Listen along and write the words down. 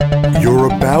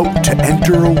You're about to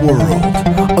enter a world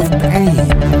of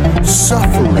pain,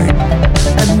 suffering,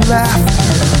 and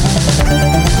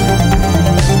laughter.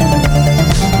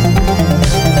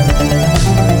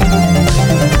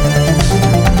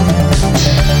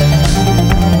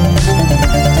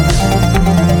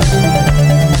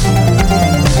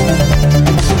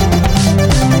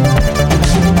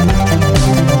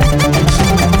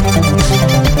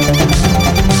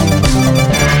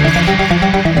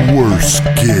 Worst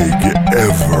gig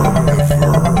ever.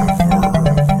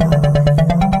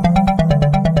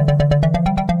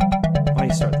 Why don't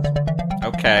you start this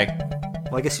one? Okay.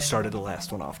 Well, I guess you started the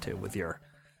last one off, too, with your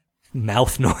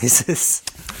mouth noises.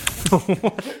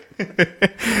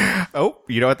 Oh,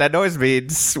 you know what that noise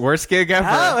means. Worst gig ever.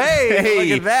 Oh, hey,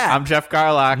 look at that. I'm Jeff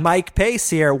Garlock. Mike Pace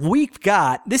here. We've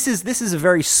got, this is a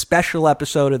very special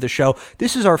episode of the show.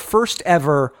 This is our first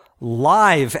ever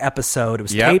live episode. It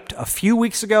was taped a few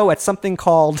weeks ago at something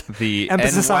called The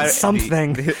emphasis on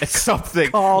something. Something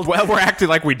called, well, we're acting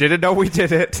like we didn't know we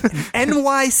did it.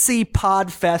 NYC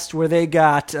Podfest, where they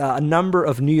got a number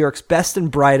of New York's best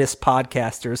and brightest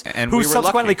podcasters And who we were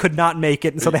subsequently lucky. could not make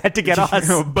it, and so they had to get us.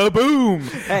 Ba-boom!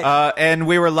 Hey. And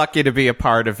we were lucky to be a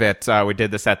part of it. We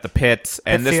did this at the Pit,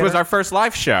 and this Theater. was our first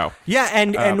live show. Yeah,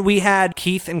 and we had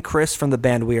Keith and Chris from the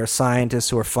band We Are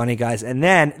Scientists, who are funny guys. And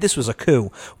then, this was a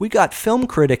coup, we got film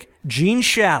critic Gene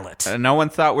Shalit. No one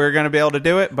thought we were going to be able to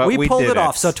do it, but we pulled did it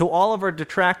off. So to all of our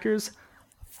detractors,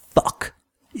 fuck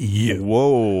you.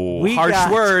 Whoa. We Harsh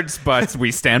got- words, but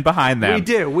we stand behind them.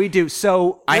 We do.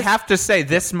 So I have to say,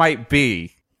 this might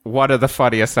be one of the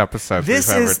funniest episodes we've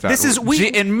ever done.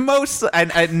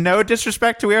 And no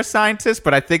disrespect to We Are Scientists,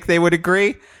 but I think they would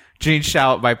agree. Gene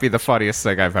Shalit might be the funniest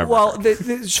thing I've ever Well, heard.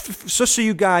 just so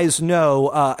you guys know,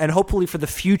 and hopefully for the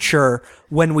future,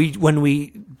 when we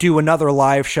do another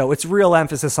live show, it's real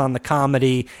emphasis on the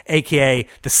comedy, aka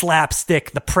the slapstick,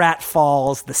 the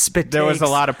pratfalls, the spit There was takes,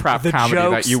 a lot of prop the comedy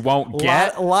jokes, that you won't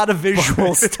get. A lot of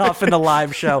visual stuff in the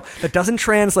live show that doesn't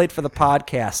translate for the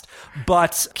podcast.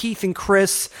 But Keith and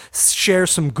Chris share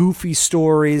some goofy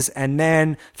stories, and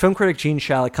then film critic Gene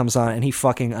Shalit comes on and he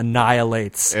fucking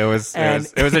annihilates. It was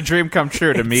a dream come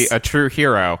true to meet a true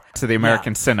hero to the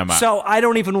American cinema. So I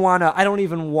don't even want to. I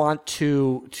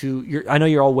know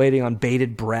you're all waiting on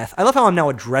bated breath. I love how I'm now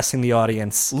addressing the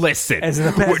audience. Listen, As a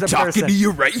we're talking person. to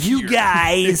you right You here.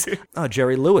 guys. Oh,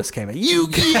 Jerry Lewis came in. You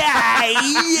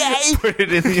guys. Put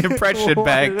it in the impression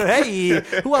bag. Hey,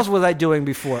 who else was I doing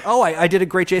before? Oh, I did a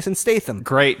great Jason Statham.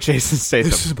 Great, Jason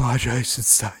Statham. my Jason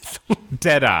Statham.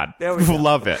 Dead on. There we go.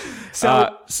 Love it.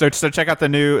 So check out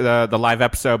the live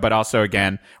episode, but also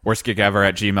again,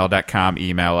 worstgigever@gmail.com.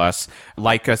 Email us.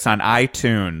 Like us on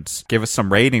iTunes. Give us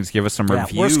some ratings. Give us some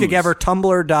reviews. Worst gig ever, Tumblr.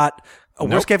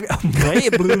 Worst gig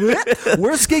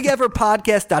ever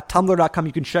podcast.tumblr.com.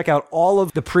 You can check out all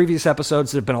of the previous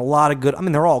episodes. There have been a lot of good. I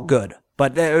mean, they're all good.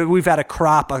 But we've had a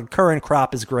current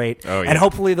crop is great. Oh, yeah. And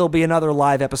hopefully there'll be another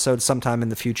live episode sometime in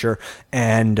the future,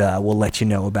 and we'll let you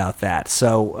know about that.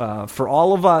 So for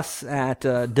all of us at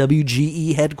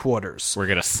WGE headquarters, We're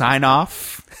going to sign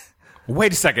off.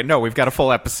 Wait a second. No, we've got a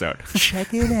full episode. check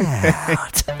it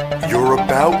out. You're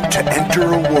about to enter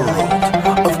a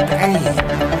world of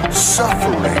pain,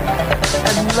 suffering,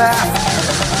 and laughter.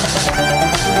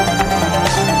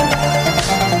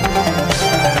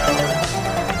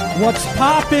 What's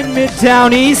poppin'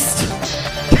 Midtown East?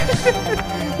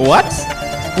 What?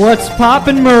 What's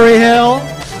poppin' Murray Hill?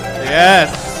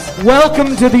 Yes.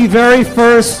 Welcome to the very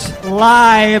first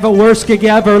live Worst Gig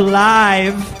Ever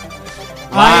live.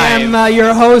 I am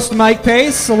your host, Mike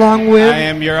Pace, along with... I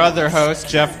am your other host,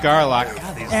 Jeff Garlock.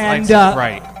 God, these And, lights are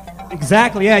bright.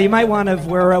 Exactly, yeah, you might want to...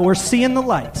 We're seeing the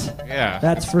light. Yeah.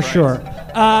 That's for sure.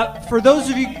 For those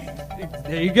of you...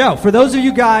 There you go. For those of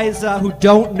you guys who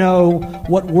don't know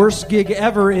what Worst Gig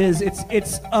Ever is,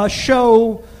 it's a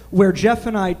show where Jeff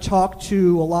and I talk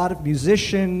to a lot of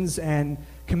musicians and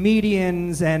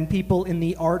comedians and people in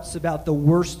the arts about the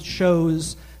worst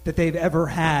shows that they've ever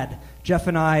had. Jeff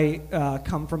and I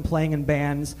come from playing in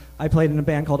bands. I played in a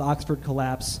band called Oxford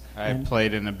Collapse. I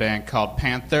played in a band called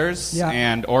Panthers Yeah.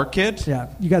 and Orchid. Yeah,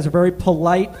 you guys are very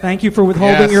polite. Thank you for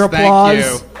withholding Yes, your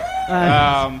applause. thank you.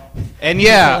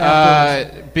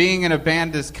 Being in a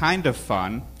band is kind of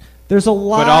fun, There's a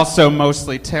lot. but also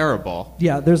mostly terrible.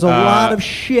 Yeah, there's a lot of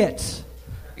shit.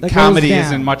 That Comedy goes down.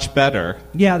 isn't much better.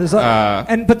 Yeah, there's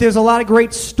but there's a lot of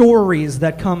great stories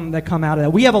that come out of that.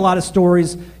 We have a lot of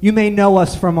stories. You may know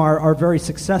us from our very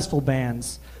successful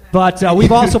bands, but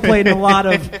we've also played in a lot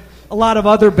of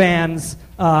other bands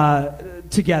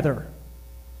together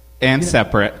And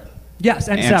separate. Yes,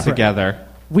 and And separate. together.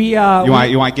 You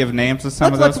want to give names of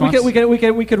some of those ones?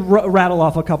 We could rattle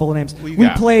off a couple of names. We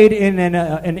played in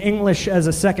an English as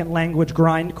a second language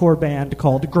grindcore band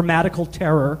called Grammatical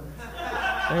Terror.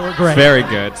 They were great. Very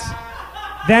good.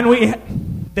 Then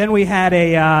we had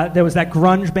there was that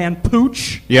grunge band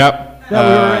Pooch. Yep. That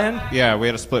we were in. Yeah, we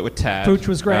had a split with Tad. Pooch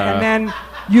was great. And then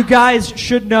you guys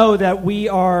should know that we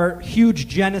are huge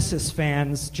Genesis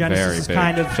fans. Genesis is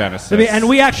kind of Genesis. And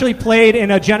we actually played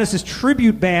in a Genesis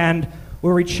tribute band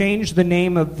where we changed the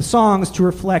name of the songs to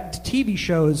reflect TV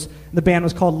shows. The band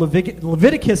was called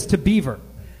Leviticus to Beaver.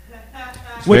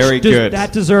 Very good.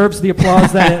 That deserves the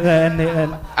applause.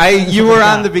 You were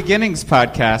on the Beginnings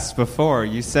podcast before.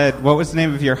 You said, what was the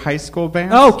name of your high school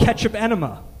band? Oh, Ketchup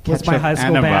Enema was my high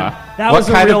school band. What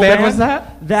kind of band was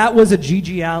that? That was a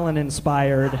G.G. Allen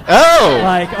inspired. Oh!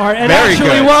 It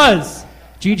actually was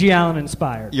G.G. Allen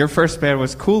inspired. Your first band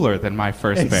was cooler than my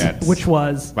first band. Which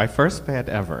was? My first band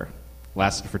ever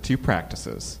lasted for 2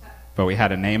 practices, but we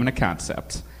had a name and a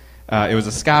concept. It was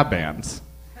a ska band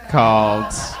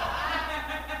called...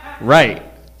 Right.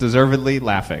 Deservedly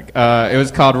laughing. It was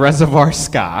called Reservoir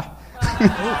Ska.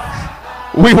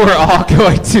 We were all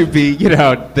going to be,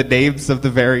 the names of the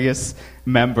various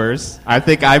members. I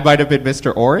think I might have been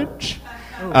Mr. Orange.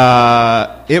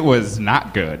 It was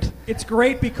not good. It's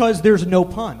great because there's no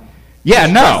pun. Yeah,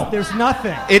 no. There's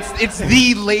nothing. It's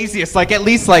the laziest. At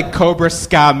least Cobra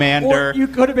Ska Mander. Or you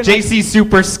could have been JC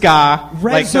Super Ska.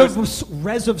 Res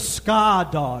of Ska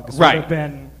Dogs. Right. Would have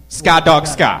been Ska Dog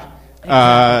Ska.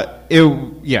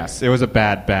 It was a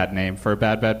bad name for a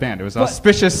bad band. It was an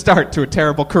auspicious start to a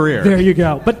terrible career. There you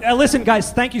go. But listen,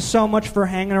 guys, thank you so much for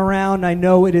hanging around. I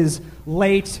know it is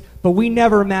late, but we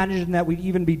never imagined that we'd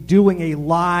even be doing a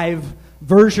live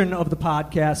version of the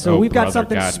podcast. So we've got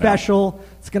something special. No.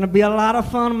 It's going to be a lot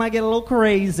of fun. Might get a little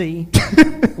crazy.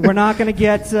 We're not going to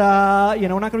get,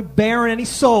 we're not going to be bearing any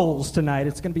souls tonight.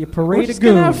 It's going to be a parade of goons.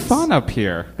 We're going to have fun up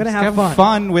here. Going to have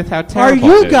fun with how terrible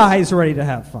Are you guys ready to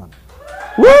have fun?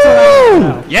 Woo!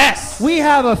 Yes! We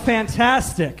have a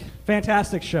fantastic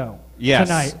show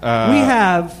tonight. We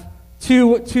have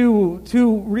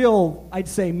two real, I'd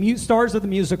say, stars of the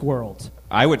music world.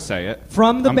 I would say it.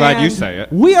 From the I'm band, glad you say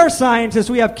it. We Are Scientists.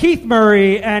 We have Keith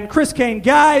Murray and Chris Kane.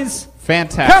 Guys,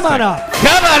 fantastic. Come on up.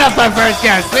 Come on up, our first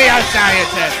guest. We Are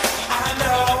Scientists.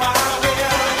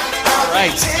 All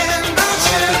right.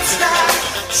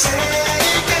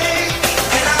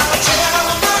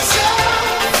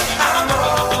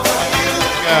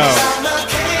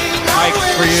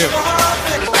 Mike's for you.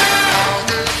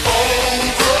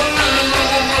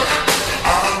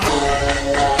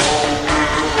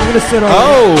 I'm going to sit over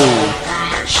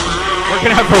We're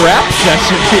going to have a rap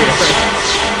session here.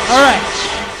 All right.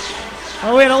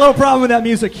 Oh, we had a little problem with that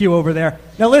music cue over there.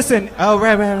 Now listen. Oh,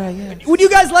 right, yeah. Would you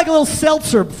guys like a little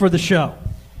seltzer for the show?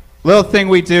 Little thing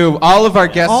we do, all of our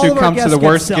guests who come to the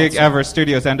Worst Gig Ever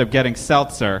studios end up getting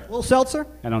seltzer. A little seltzer?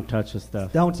 I don't touch this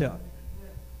stuff. Don't do it.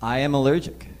 I am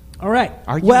allergic. All right.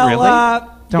 Are you really? You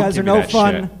guys are no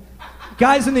fun. Shit.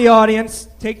 Guys in the audience,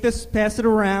 take this, pass it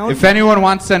around. If anyone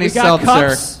wants any seltzer.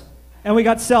 Cups, and we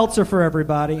got seltzer for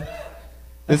everybody.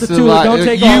 This is a lot. Don't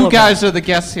take you guys are the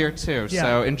guests here too,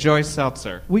 so enjoy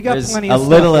seltzer. We got plenty of stuff.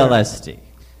 Little LSD.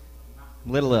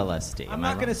 Little LSD. I'm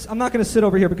not gonna sit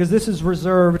over here because this is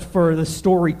reserved for the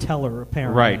storyteller,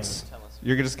 apparently. Right.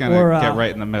 You're just gonna get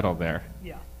right in the middle there.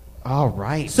 Yeah. All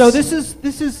right. So this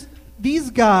is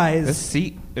these guys. This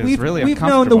seat is really uncomfortable. We've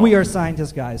known the We Are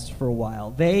Scientists guys for a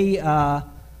while. They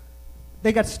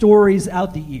got stories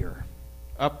out the ear.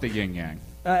 Up the yin yang.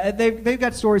 They've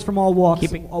got stories from all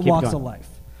walks of life.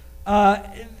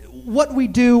 What we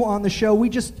do on the show, we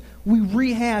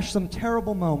rehash some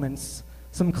terrible moments,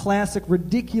 some classic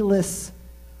ridiculous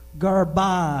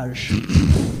garbage,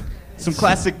 some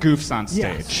classic goofs on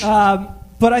stage. Yes.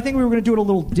 But I think we were going to do it a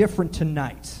little different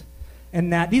tonight,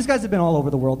 and that these guys have been all over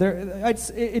the world.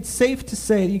 It's safe to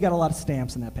say that you got a lot of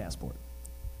stamps in that passport.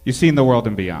 You've seen the world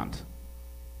and beyond.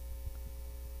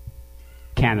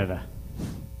 Canada.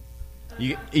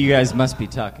 You guys must be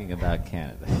talking about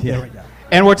Canada. Yeah. There we go.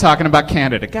 And we're talking about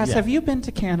Canada. Guys, have you been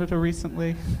to Canada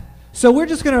recently? So we're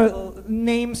just going to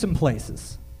name some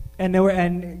places. And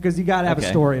because you got to have a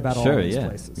story about all of these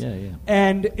places. Yeah.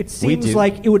 And it seems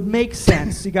like it would make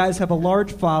sense. You guys have a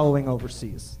large following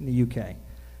overseas in the UK.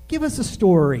 Give us a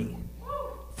story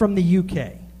from the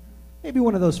UK. Maybe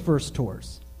one of those first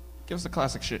tours. Give us a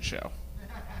classic shit show.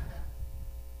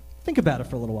 Think about it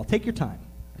for a little while. Take your time.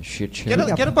 Shit show.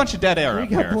 Get a bunch of dead air up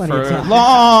here for a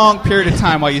long period of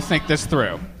time while you think this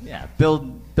through. Yeah,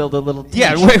 build a little tension.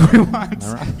 Yeah, we want.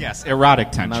 Yes,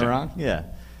 erotic tension. Am I wrong? Yeah.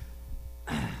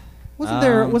 Wasn't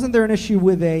there an issue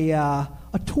with a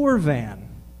tour van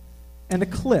and a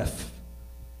cliff.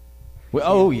 Well,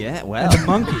 oh, yeah. Well. And a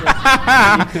monkey.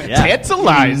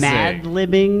 Tantalizing.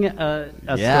 Mad-libbing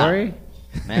a story?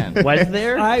 Man. Was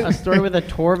there a story with a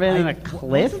tour van and a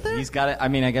cliff? He's got it. I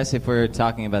mean, I guess if we're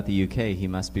talking about the UK, he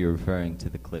must be referring to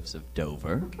the cliffs of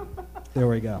Dover. There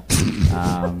we go.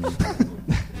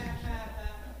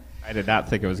 I did not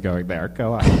think it was going there.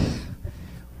 Go on.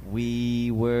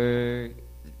 We were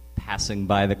passing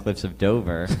by the cliffs of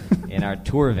Dover in our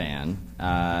tour van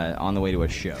on the way to a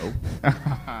show.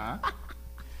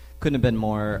 Couldn't have been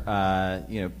more,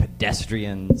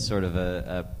 pedestrian sort of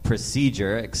a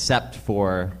procedure, except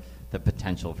for the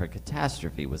potential for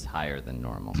catastrophe was higher than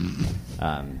normal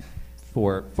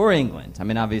for England. I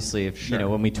mean, obviously,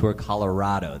 when we tour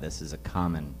Colorado, this is a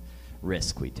common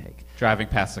risk we take. Driving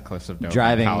past the cliffs of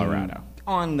Dover, Colorado.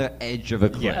 On the edge of a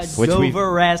cliff. Yes. A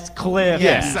Dover-esque cliff.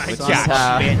 Yes.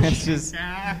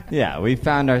 We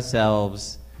found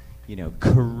ourselves,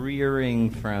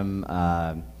 careering from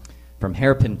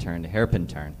hairpin turn to hairpin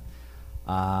turn.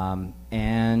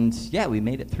 We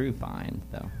made it through fine,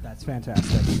 though. That's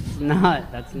fantastic.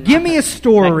 Give me a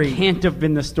story. That can't have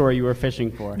been the story you were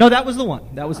fishing for. No, that was the one.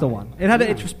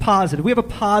 It was positive. We have a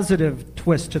positive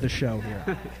twist to the show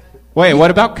here. Wait,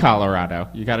 what about Colorado?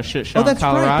 You got a shit show in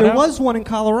Colorado? Right. There was one in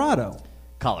Colorado.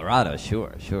 Colorado,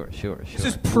 sure. This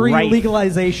is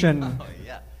pre-legalization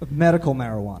of medical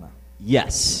marijuana.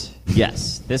 Yes.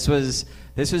 This was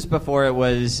before it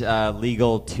was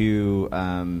legal to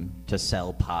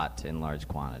sell pot in large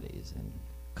quantities in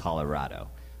Colorado,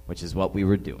 which is what we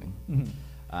were doing. Mm-hmm.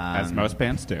 As most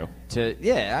bands do.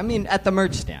 At the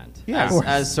merch stand. Yeah,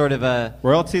 as sort of a...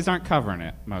 Royalties aren't covering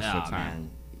it most of the time. Man.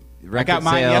 I got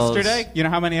mine yesterday. You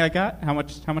know how many I got? How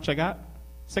much I got?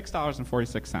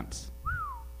 $6.46.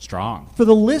 Strong. For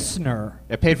the listener,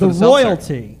 it paid for the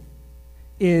royalty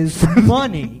is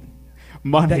money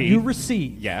that you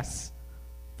receive. Yes.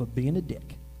 For being a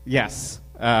dick. Yes.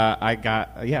 I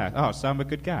got, Oh, so I'm a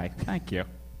good guy. Thank you.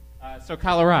 So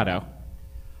Colorado.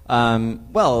 As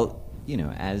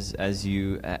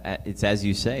you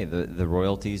say, the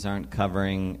royalties aren't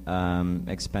covering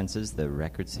expenses. The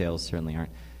record sales certainly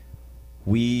aren't.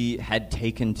 We had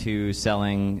taken to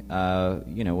selling,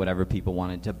 whatever people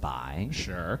wanted to buy.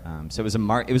 Sure. So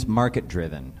it was market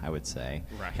driven, I would say.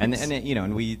 Right.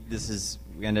 This is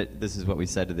what we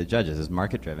said to the judges: is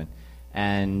market driven,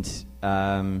 and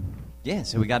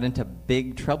so we got into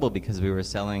big trouble because we were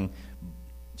selling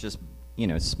just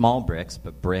small bricks,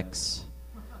 but bricks.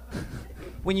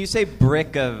 When you say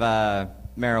brick of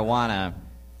marijuana,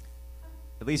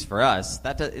 at least for us,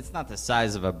 it's not the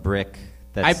size of a brick.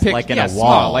 That's like in a wall,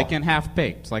 small, like in half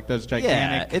baked, like those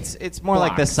gigantic. Yeah, it's more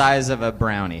like the size of a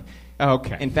brownie.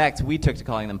 Okay. In fact, we took to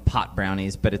calling them pot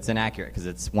brownies, but it's inaccurate because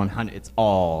it's 100. It's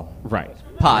all right.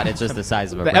 Pot. It's just the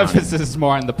size of a brownie. The emphasis is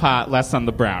more on the pot, less on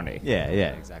the brownie. Yeah,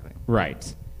 exactly.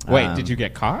 Right. Wait, did you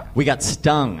get caught? We got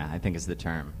stung, I think is the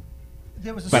term.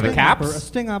 There was by the caps? A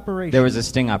sting operation. There was a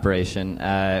sting operation.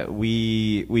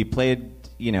 We played,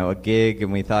 a gig,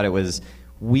 and we thought it was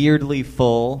weirdly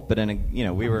full, but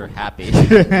we were happy.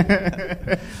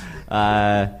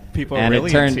 People and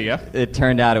really into you. It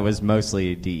turned out it was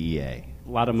mostly DEA. A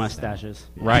lot of mustaches.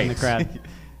 Right. In the crowd.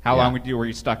 How long were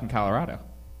you stuck in Colorado?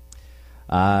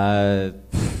 About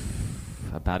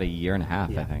a year and a half,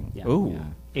 I think. Yeah. Ooh.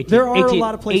 Yeah. There are a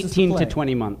lot of places 18 to play. to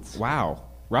 20 months. Wow.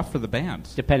 Rough for the band.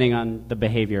 Depending on the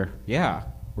behavior. Yeah.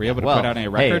 Were you able to put out any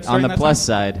records? On the plus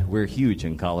side, we're huge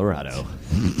in Colorado.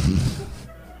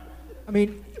 I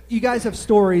mean, you guys have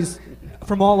stories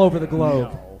from all over the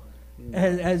globe,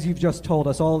 as you've just told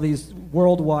us, all these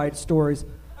worldwide stories.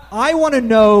 I want to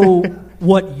know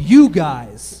what you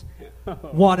guys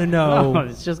want to know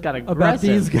it's just got about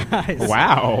these guys.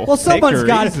 Wow. Well, someone's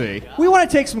got it. We want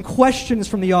to take some questions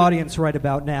from the audience right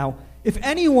about now. If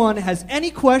anyone has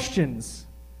any questions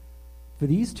for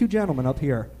these two gentlemen up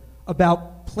here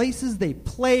about places they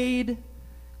played,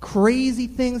 crazy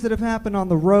things that have happened on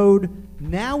the road,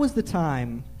 now is the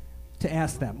time to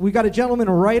ask them. We've got a gentleman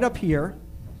right up here.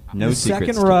 No the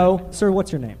secrets. Second row. Sir,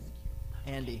 what's your name?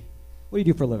 Andy. What do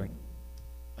you do for a living?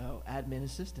 Oh, admin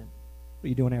assistant. What are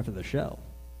you doing after the show?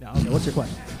 No, okay, what's your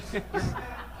question?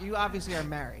 You obviously are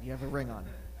married. You have a ring on.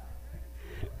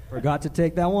 Forgot to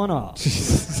take that one off.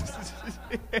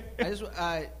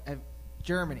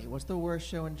 Germany. What's the worst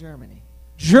show in Germany?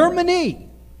 Germany!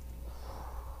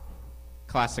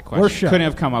 Classic question. Couldn't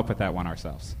have come up with that one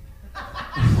ourselves.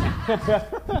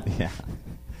 Yeah.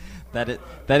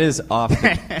 That is off.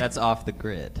 That's off the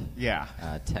grid. Yeah.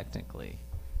 Technically.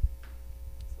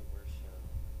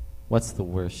 What's the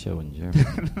worst show in Germany?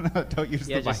 No, don't use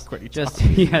the mic when you talk.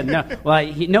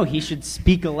 He should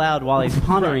speak aloud while he's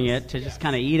pondering it to just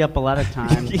kind of eat up a lot of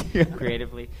time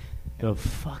creatively. The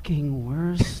fucking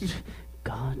worst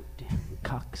goddamn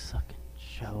cocksucking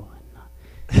show.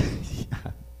 Yeah.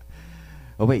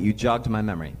 Oh wait, you jogged my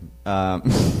memory. Can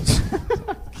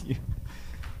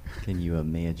you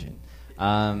imagine?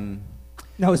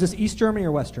 Now, is this East Germany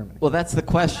or West Germany? Well, that's the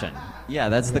question. Yeah,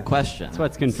 that's the question. That's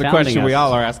what's It's confounding the question us. we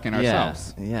all are asking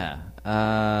ourselves. Yeah.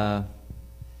 I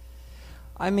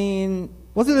mean,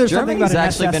 Wasn't there something Germany's about an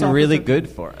actually SS been really officer? good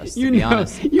for us, You to be know,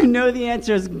 honest. you know the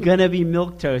answer is gonna be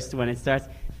milquetoast when it starts.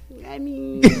 I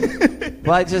mean,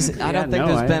 Well, I don't think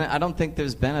no, I don't think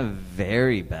there's been a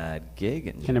very bad gig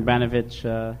in Can Ivanovich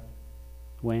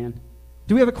weigh in?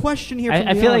 Do we have a question here? From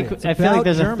I the feel audience like about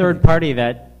there's Germany? a third party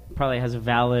that probably has a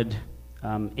valid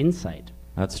insight.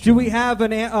 That's true. Do we have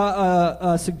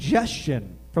a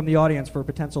suggestion from the audience for a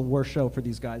potential worst show for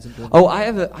these guys in Germany? Oh, I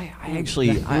have a. I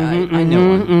actually. I know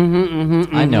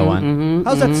one. I know one.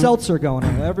 How's that seltzer going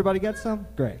on? Everybody get some?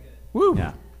 Great. Woo.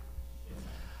 Yeah.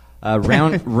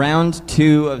 Round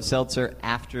 2 of seltzer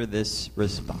after this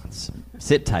response.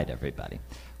 Sit tight, everybody.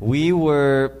 We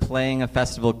were playing a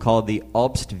festival called the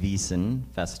Obstwiesen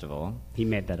Festival. He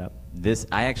made that up. What does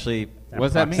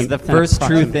that mean? It's the first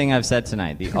true thing I've said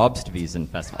tonight. The Obstwiesen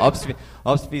Festival.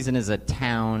 Obstwiesen is a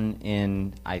town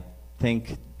in, I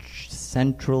think,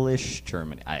 central-ish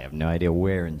Germany. I have no idea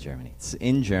where in Germany. It's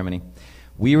in Germany.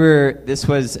 This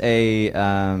was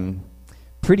a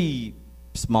pretty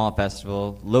small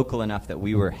festival, local enough that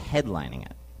we were headlining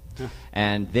it.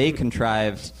 And they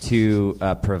contrived to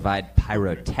provide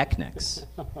pyrotechnics.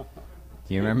 Do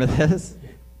you remember this?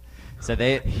 So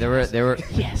there were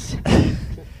Yes.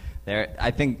 I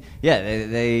think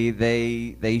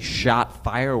they shot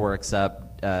fireworks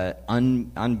up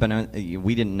unbeknownst.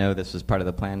 We didn't know this was part of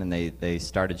the plan, and they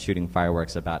started shooting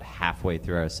fireworks about halfway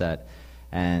through our set,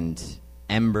 and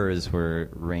embers were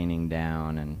raining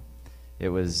down, and it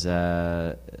was.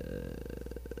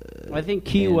 I think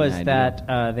key was that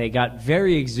they got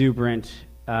very exuberant,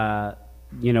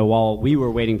 while we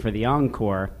were waiting for the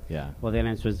encore. Yeah. Well, the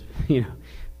audience was,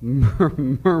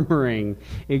 murmuring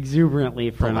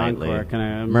exuberantly for Politely. an encore.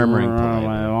 Kind of Murmuring politely.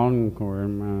 Encore.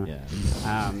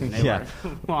 Yeah. They Yeah.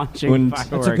 were launching fireworks.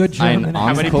 That's a good German.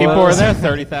 How many encore. people were there?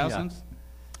 30,000?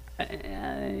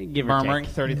 Give or Murmuring?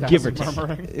 take. 30,000 Give or take.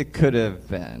 murmuring? It could have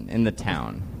been in the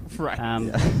town. Right.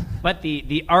 But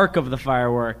the arc of the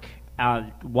firework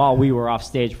while we were off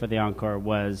stage for the encore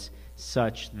was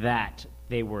such that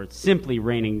they were simply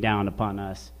raining down upon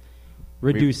us,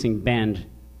 reducing band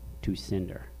to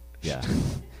cinder. Yeah.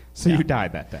 So you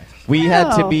died that day. We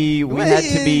had to be. We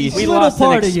little lost an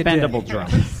party you did. expendable drum.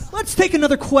 Let's take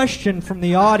another question from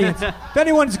the audience. If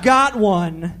anyone's got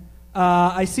one,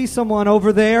 I see someone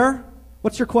over there.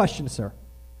 What's your question, sir?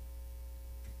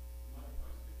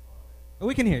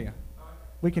 We can hear you.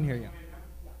 We can hear you.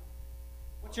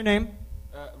 What's your name?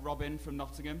 Robin from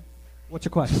Nottingham. What's your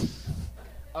question?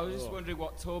 I was just wondering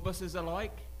what tour buses are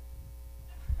like.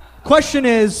 Question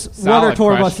is, what are Solid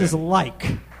tour question. buses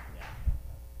like?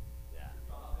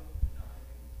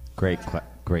 Great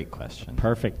question.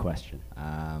 Perfect question.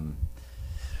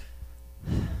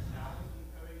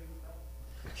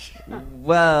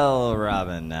 Well,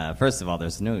 Robin, first of all,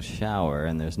 there's no shower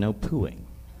and there's no pooing.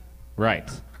 Right.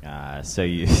 So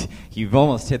you've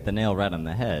almost hit the nail right on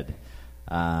the head.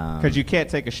 Because you can't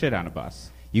take a shit on a bus.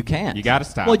 You can't. You got to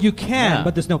stop. Well, you can, Yeah.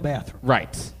 but there's no bathroom.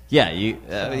 Right. Yeah,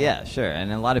 yeah, sure.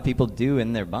 And a lot of people do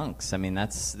in their bunks. I mean,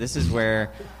 this is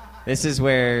where It's a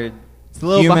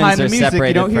little humans behind the are music. You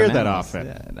separated don't hear from that animals.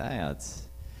 often. Yeah, it's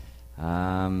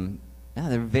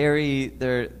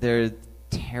they're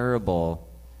terrible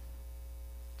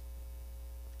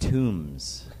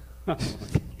tombs.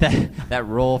 that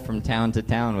roll from town to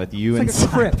town with you It's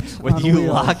like a inside, crypt with on you wheels.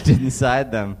 locked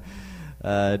inside them,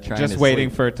 trying Just to waiting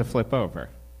sleep. for it to flip over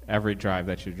every drive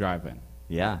that you drive in.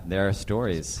 Yeah, there are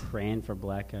stories. Praying for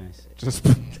black guys. Just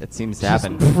It seems to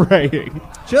happen. praying.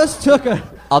 Just took a...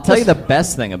 I'll tell you the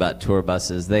best thing about tour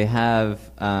buses. They have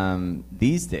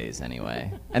these days,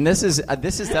 anyway. And this has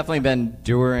definitely been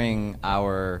during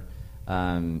our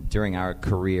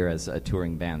career as a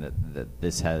touring band that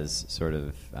this has sort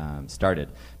of started.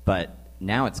 But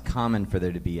now it's common for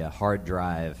there to be a hard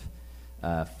drive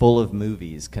full of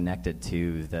movies connected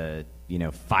to the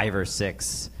 5 or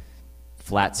 6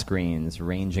 flat screens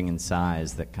ranging in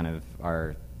size that kind of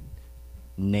are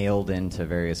nailed into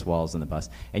various walls in the bus,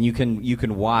 and you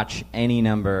can watch any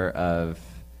number of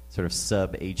sort of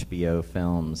sub HBO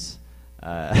films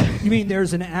You mean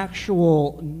there's an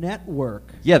actual network?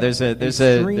 Yeah, there's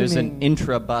an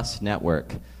intra-bus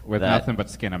network with nothing but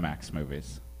Skinamax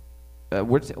movies.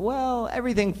 Well,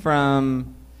 everything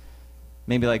from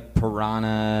maybe like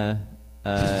Piranha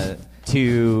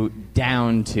to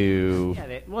down to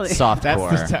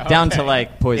softcore, down to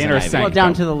like Poison Ivy. Well,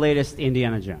 down to the latest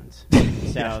Indiana Jones.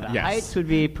 So the highest would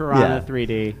be Piranha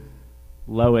 3D.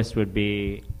 Lowest would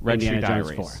be Indiana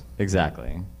Jones 4.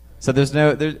 Exactly. So there's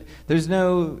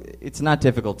no. It's not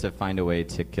difficult to find a way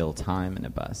to kill time in a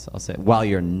bus. I'll say while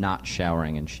you're not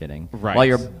showering and shitting, while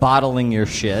you're bottling your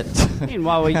shit, and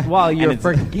while you're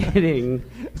forgetting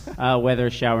whether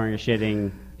showering or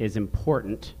shitting is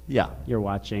important. Yeah, you're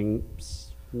watching.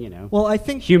 Well, I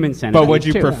think Human Centipede. But would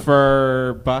you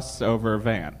prefer bus over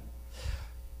van?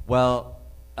 Well,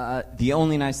 the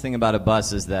only nice thing about a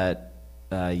bus is that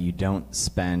you don't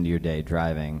spend your day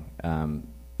driving.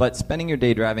 But spending your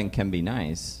day driving can be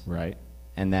nice, right?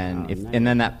 And then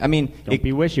don't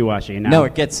be wishy-washy. No,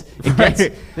 it gets.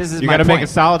 This is you got to make a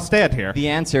solid stand here. The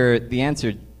answer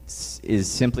is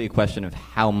simply a question of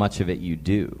how much of it you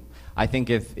do. I think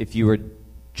if you were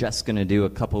just going to do a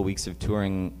couple weeks of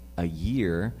touring a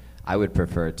year, I would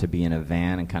prefer to be in a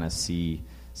van and kind of see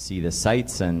the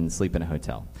sights and sleep in a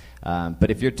hotel. But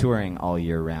if you're touring all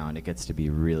year round, it gets to be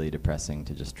really depressing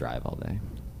to just drive all day.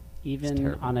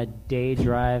 Even on a day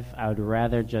drive, I would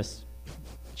rather just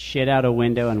shit out a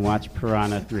window and watch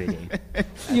Piranha 3D.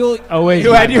 You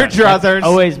had your druthers.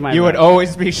 Always my You would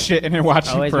always be shitting and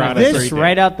watching Piranha 3D.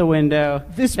 Right out the window.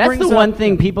 That's the one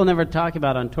thing people never talk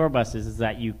about on tour buses is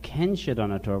that you can shit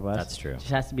on a tour bus. That's true. It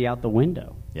just has to be out the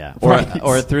window. Yeah,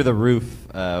 or through the roof,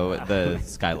 the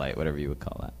skylight, whatever you would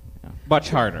call that. Much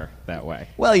harder that way.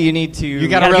 Well, you need to. You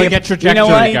got to really get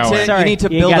trajectory going. You need to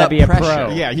build up pressure. Pro.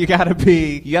 Yeah, you got to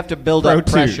be. You have to build up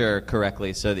pressure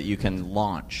correctly so that you can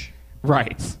launch.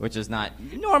 Right. Which is not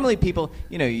normally people.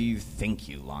 You think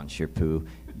you launch your poo.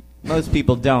 Most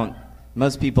people don't.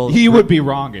 Most people. He would be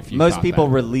wrong if you. Most people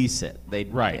release it.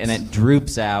 Right. And it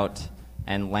droops out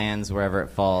and lands wherever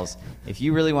it falls. If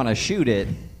you really want to shoot it,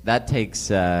 that takes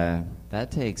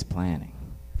planning.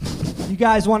 You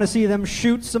guys want to see them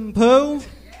shoot some poo?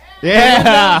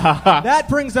 Yeah. That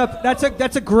brings up that's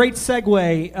a great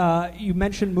segue. You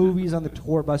mentioned movies on the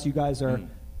tour bus. You guys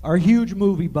are huge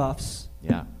movie buffs.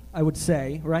 Yeah, I would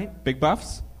say, right? Big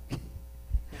buffs.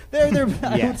 I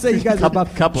would say you guys are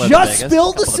buff. Couple Just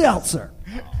spilled the seltzer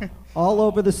all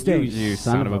over the stage. You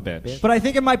son of a bitch. But I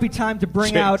think it might be time to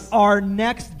bring out our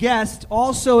next guest,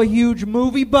 also a huge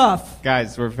movie buff.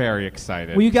 Guys, we're very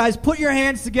excited. Will you guys put your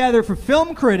hands together for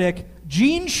film critic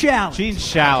Gene Shalit? Gene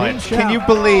Shalit. Can you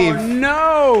believe? Oh,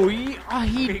 no.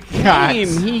 He came.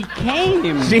 He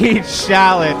came. Gene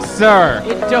Shalit, sir.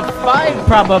 It defied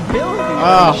probability.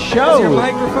 Show. Is your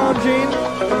microphone, Gene?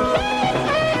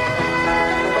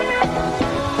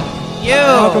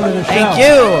 Welcome to the show.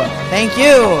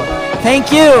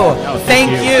 Thank you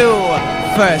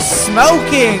for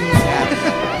smoking.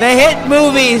 The hit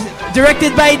movie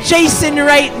directed by Jason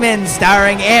Reitman,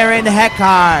 starring Aaron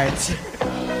Eckhart.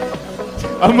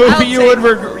 A movie you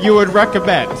would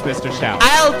recommend, Mr. Shalit.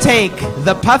 I'll take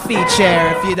the puffy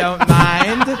chair if you don't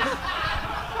mind.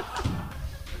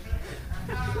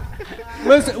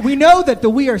 Listen, we know that the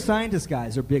We Are Scientists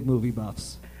guys are big movie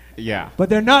buffs. Yeah. But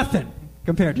they're nothing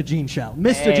compared to Gene Shalit.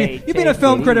 Mr. Gene, you've been a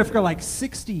film critic for like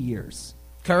 60 years.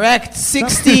 Correct.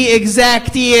 60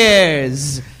 exact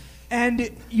years. And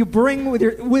you bring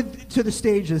to the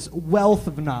stage this wealth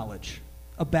of knowledge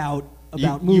about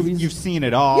movies. You've seen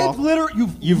it all.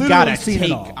 You've got a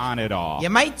take on it all. You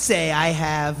might say I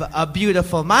have a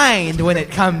beautiful mind when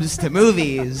it comes to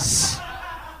movies.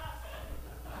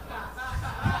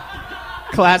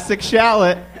 Classic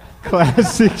Shalit.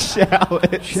 Classic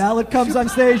Shalit. Shalit comes on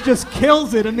stage, just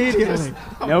kills it immediately.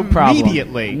 No problem.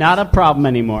 Immediately. Not a problem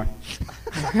anymore.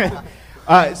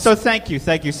 So thank you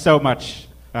so much.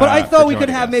 But I thought we could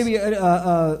have maybe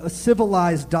a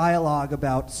civilized dialogue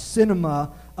about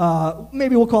cinema.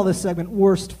 Maybe we'll call this segment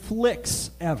 "Worst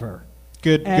Flicks Ever."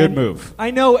 Good move.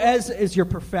 I know, as is your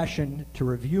profession to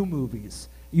review movies,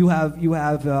 you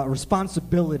have a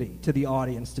responsibility to the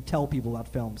audience to tell people about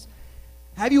films.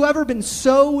 Have you ever been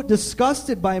so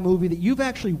disgusted by a movie that you've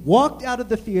actually walked out of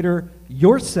the theater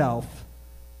yourself?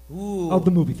 Of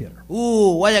the movie theater?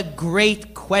 Ooh, what a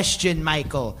great question,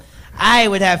 Michael. I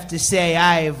would have to say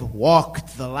I've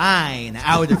walked the line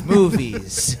out of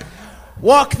movies.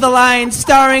 Walk the Line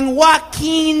starring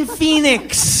Joaquin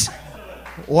Phoenix.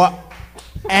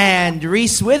 And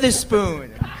Reese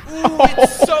Witherspoon. Ooh,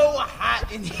 it's so hot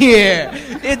in here.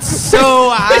 It's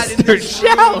so hot in Mr.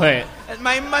 Shalit. And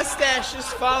my mustache is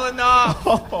falling off.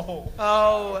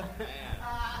 Oh.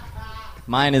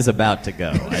 Mine is about to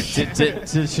go.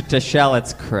 To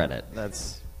Shallot's credit,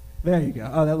 that's. There you go.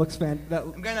 Oh, that looks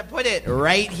fantastic. I'm gonna put it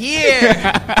right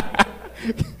here.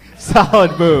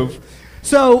 Solid move.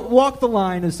 So, Walk the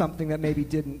Line is something that maybe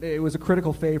didn't. It was a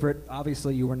critical favorite.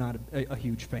 Obviously, you were not a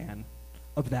huge fan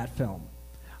of that film.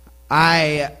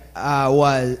 I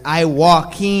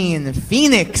Joaquin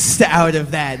Phoenixed out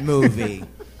of that movie.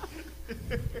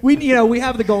 We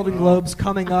have the Golden Globes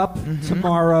coming up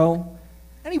tomorrow.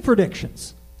 Any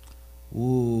predictions?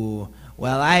 Ooh,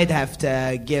 well, I'd have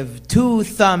to give 2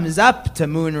 thumbs up to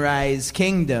Moonrise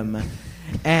Kingdom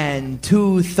and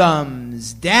 2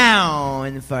 thumbs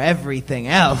down for everything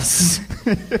else.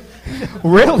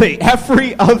 Really?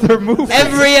 Every other movie?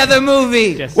 Every other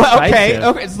movie. Well, okay.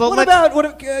 So what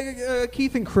about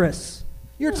Keith and Chris?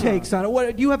 Your takes on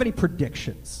it. Do you have any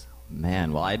predictions?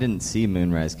 Man, well, I didn't see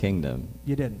Moonrise Kingdom.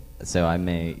 You didn't. So I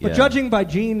may. But judging by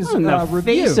Gene's the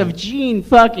review, face of Gene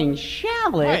fucking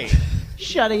Shalit,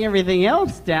 shutting everything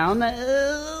else down.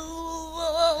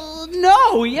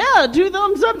 No, yeah, 2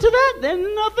 thumbs up to that,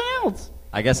 then nothing else.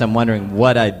 I guess I'm wondering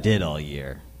what I did all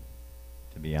year,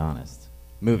 to be honest,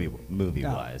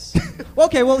 movie-wise.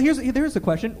 Okay, well, here's the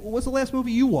question. What was the last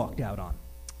movie you walked out on?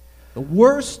 The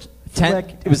worst flick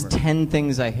ever. It was 10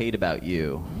 Things I Hate About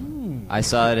You. I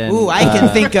saw it in... Ooh, I can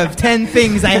think of 10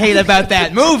 things I hate about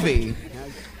that movie.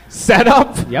 Set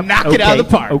up, knock it out of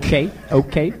the park. Okay.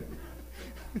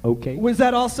 Was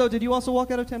that also... Did you also walk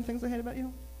out of 10 Things I Hate About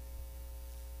You?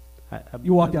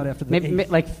 You walked out after the maybe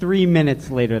like 3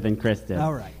 minutes later than Chris did.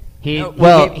 All right.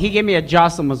 He gave me a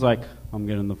jostle and was like, I'm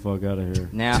getting the fuck out of here.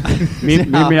 Now, meet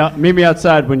me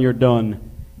outside when you're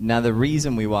done. Now, the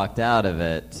reason we walked out of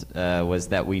it was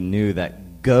that we knew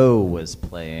that Go was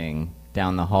playing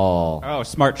down the hall. Oh,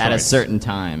 smart choice. At a certain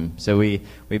time. So we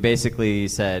basically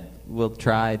said, we'll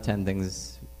try 10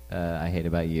 Things I Hate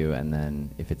About You, and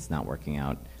then if it's not working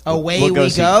out, Away we'll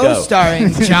We Go,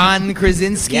 starring John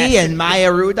Krasinski and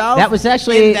Maya Rudolph. That was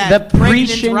actually the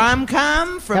prescient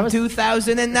rom-com from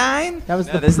 2009. That was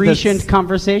the prescient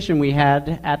conversation we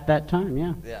had at that time,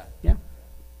 yeah.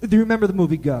 Do you remember the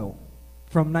movie Go?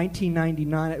 From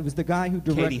 1999. It was the guy who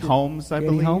directed... Katie Holmes, I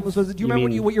believe. Katie Holmes, was it? Do you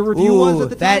remember what your review was at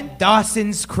the time? That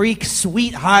Dawson's Creek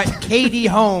sweetheart, Katie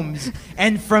Holmes,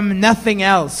 and From Nothing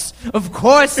Else. Of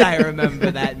course I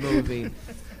remember that movie.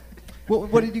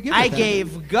 What did you give it? I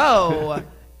gave Go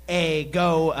a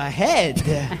go ahead.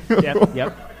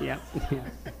 Yep.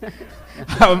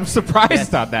 I'm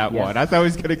surprised on that one. I thought he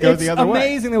was going to go the other way. It's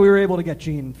amazing that we were able to get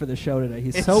Gene for the show today.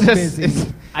 He's so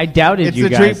busy. I doubted you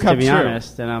guys, to be true.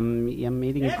 honest, and I'm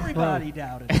eating Everybody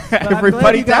doubted.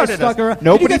 Everybody doubted us.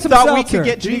 Nobody thought we could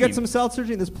get Gene. Did you get some seltzer,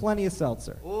 Gene? There's plenty of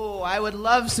seltzer. Oh, I would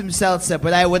love some seltzer,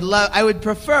 but I would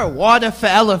prefer water for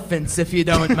elephants if you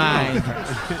don't mind.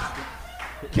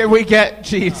 Can we get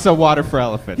Gene some water for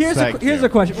elephants? Here's a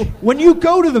question. When you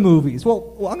go to the movies,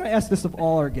 well, I'm going to ask this of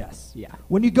all our guests. Yeah.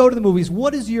 When you go to the movies,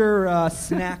 what is your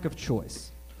snack of choice?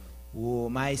 Ooh,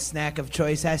 my snack of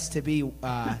choice has to be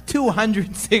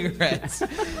 200 cigarettes.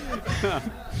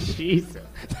 Jesus.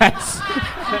 That's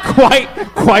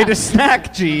quite a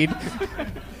snack, Gene.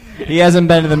 He hasn't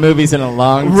been to the movies in a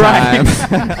long time.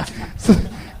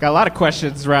 Got a lot of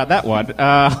questions around that one.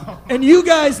 And you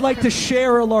guys like to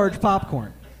share a large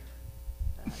popcorn.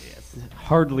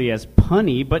 Hardly as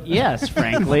punny, but yes,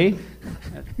 frankly.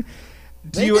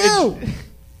 Do you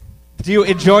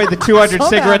enjoy the 200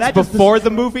 cigarettes before the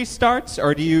movie starts,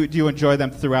 or do you enjoy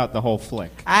them throughout the whole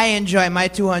flick? I enjoy my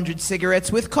 200 cigarettes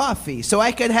with coffee, so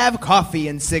I could have coffee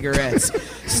and cigarettes,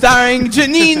 starring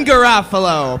Janine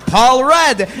Garofalo, Paul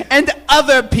Rudd, and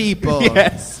other people.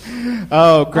 Yes.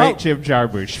 Oh, great Jim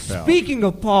Jarmusch film. Speaking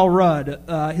of Paul Rudd,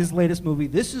 his latest movie,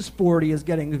 This Is 40, is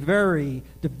getting very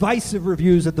divisive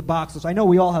reviews at the box office. I know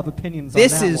we all have opinions on that.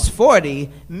 This is 40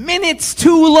 minutes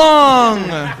too long.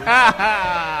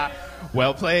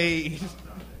 Well played.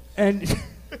 And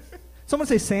someone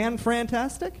say San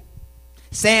Frantastic?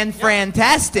 San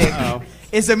Frantastic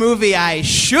is a movie I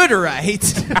should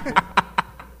write.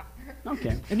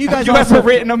 Okay. And you guys have you ever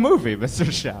written a movie, Mr.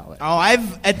 Shalit? Oh,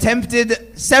 I've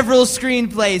attempted several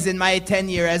screenplays in my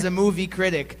tenure as a movie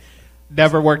critic.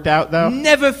 Never worked out, though?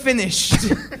 Never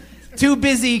finished. Too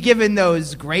busy giving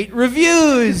those great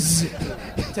reviews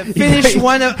to finish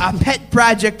a pet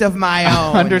project of my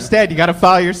own. I understand. You got to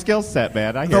follow your skill set,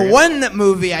 man. I hear The you. one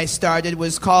movie I started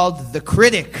was called The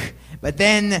Critic, but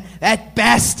then that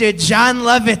bastard John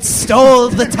Lovitz stole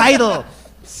the title.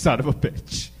 Son of a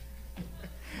bitch.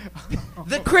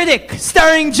 The Critic,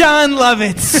 starring John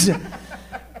Lovitz.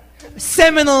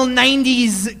 Seminal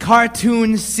 90s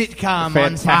cartoon sitcom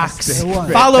Fantastic. on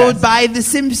Fox, followed by The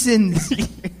Simpsons.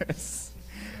 Yes.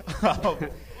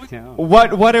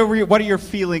 What are your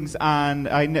feelings on?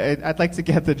 I'd like to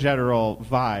get the general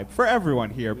vibe for everyone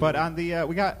here, but on the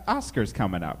we got Oscars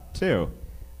coming up too.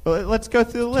 Let's go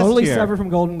through the list Totally here. separate from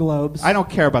Golden Globes. I don't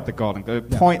care about the Golden Globes.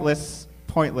 Yeah. Pointless.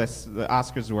 The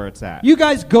Oscars is where it's at. You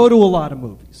guys go to a lot of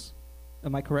movies.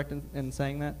 Am I correct in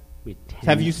saying that?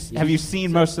 Have you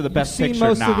seen most of the Best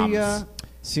Picture noms?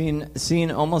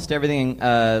 Seen almost everything.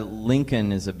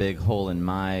 Lincoln is a big hole in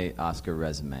my Oscar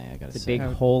resume, I gotta say. A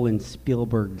big hole in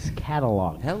Spielberg's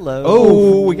catalog. Hello.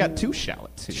 Oh, we got two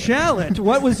Shallots here. Shallot,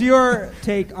 what was your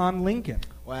take on Lincoln?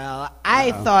 Well,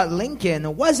 I thought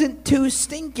Lincoln wasn't too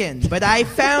stinking, but I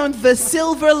found the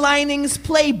Silver Linings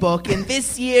Playbook in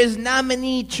this year's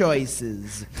nominee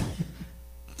choices.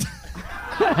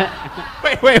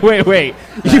 Wait.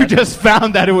 You just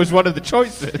found that it was one of the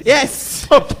choices. Yes.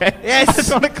 Okay. Yes. I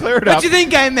just want to clear it up. What do you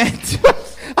think I meant?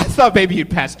 I thought maybe you'd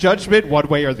pass judgment one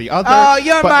way or the other. Oh,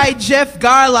 you're my Jeff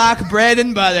Garlock bread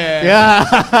and butter.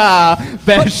 Yeah.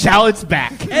 Ben Shallot's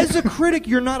back. As a critic,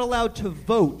 you're not allowed to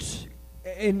vote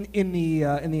in the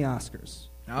Oscars.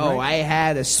 Oh, right? I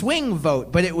had a swing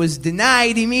vote, but it was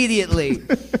denied immediately.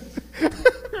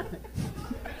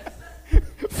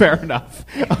 Fair enough.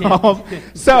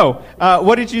 So,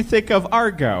 what did you think of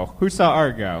Argo? Who saw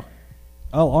Argo?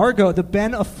 Oh, Argo, the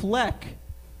Ben Affleck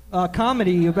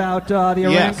comedy about the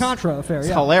Iran-Contra affair. It's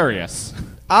hilarious.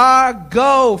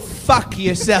 Go fuck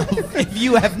yourself if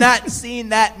you have not seen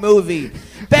that movie.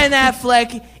 Ben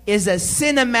Affleck is a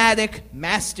cinematic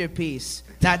masterpiece,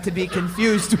 not to be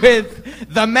confused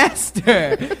with The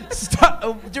Master,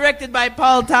 directed by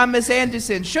Paul Thomas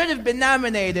Anderson. Should have been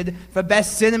nominated for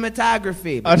Best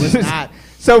Cinematography, but was not.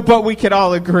 But we can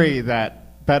all agree that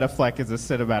Ben Affleck is a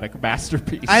cinematic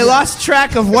masterpiece. I lost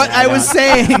track of what I was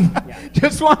saying.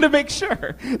 Just wanted to make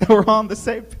sure that we're all on the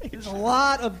same page. There's a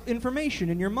lot of information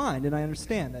in your mind, and I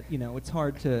understand that, it's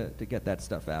hard to get that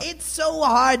stuff out. It's so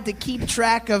hard to keep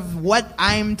track of what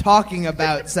I'm talking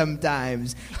about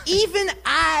sometimes. Even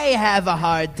I have a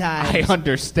hard time. I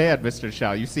understand, Mr.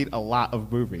 Shaw. You've seen a lot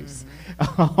of movies.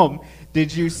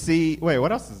 Did you see... Wait,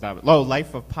 what else is that? Oh,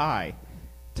 Life of Pi.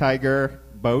 Tiger,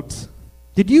 Boat...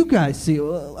 Did you guys see? I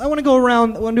want to go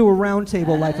around. I want to do a round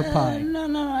table Life of Pi.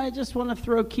 No. I just want to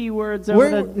throw keywords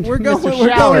we're going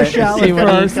to Shallot see what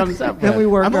first. He comes up with. Then we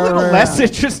work. I'm a little less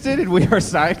interested in We Are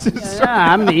Scientists.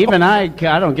 Yeah,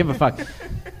 I don't give a fuck.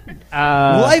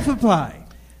 Life of Pi.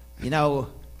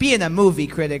 Being a movie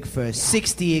critic for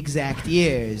 60 exact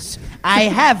years, I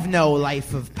have no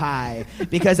Life of Pi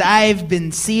because I've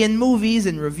been seeing movies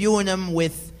and reviewing them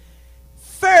with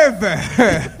fervor.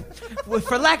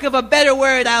 For lack of a better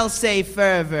word, I'll say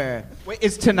fervor. Wait,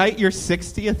 is tonight your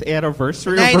 60th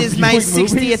anniversary? Tonight is my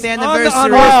 60th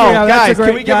anniversary. Guys,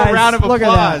 can we give a round of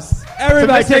applause?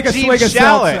 Everybody take a swig of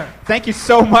seltzer. Thank you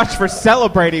so much for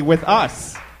celebrating with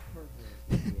us.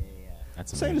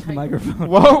 Say it to the microphone.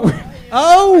 Whoa.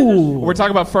 Oh. We're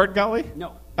talking about Fern Gully?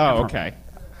 No. Oh, okay.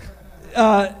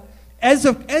 As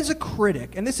a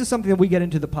critic, and this is something that we get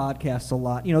into the podcast a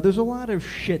lot, there's a lot of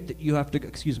shit that you have to...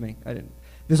 Excuse me, I didn't...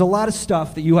 There's a lot of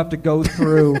stuff that you have to go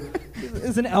through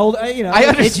as an elder. I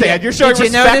understand. You're showing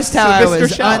respect to Mr. Did you notice how I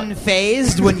was Shallot.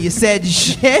 unfazed when you said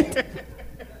shit?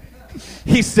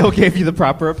 He still gave you the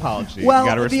proper apology. Well, you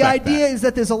gotta respect the idea that. is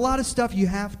that there's a lot of stuff you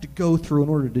have to go through in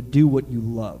order to do what you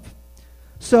love.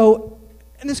 So,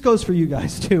 and this goes for you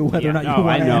guys too, whether or not you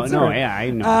want to answer. I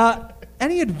know.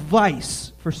 Any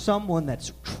advice for someone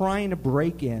that's trying to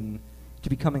break in to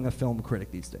becoming a film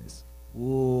critic these days?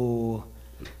 Ooh.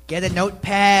 Get a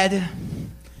notepad,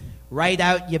 write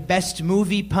out your best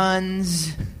movie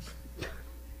puns,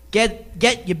 get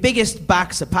your biggest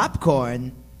box of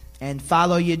popcorn, and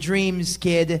follow your dreams,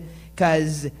 kid,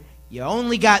 because you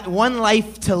only got one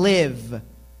life to live.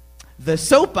 The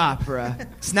soap opera.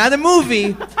 It's not a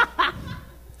movie,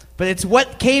 but it's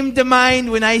what came to mind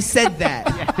when I said that.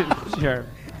 Yeah, sure.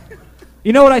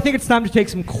 You know what? I think it's time to take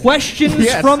some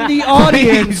questions from the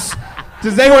audience.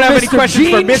 Does anyone have any questions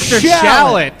for Mr.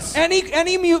 Shallot?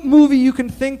 Any movie you can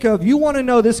think of, you want to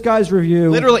know this guy's review.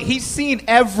 Literally, he's seen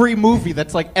every movie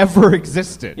that's ever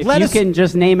existed. If you can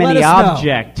just name any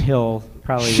object, he'll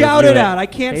probably shout it out. I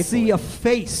can't see a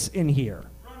face in here.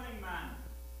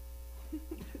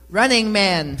 Running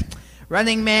Man.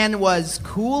 Running Man was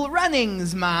Cool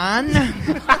Runnings, man.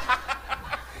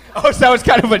 Oh, so that was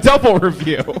kind of a double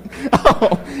review.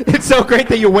 Oh, it's so great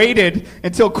that you waited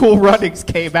until Cool Runnings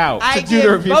came out to do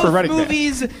the review for Running Man. I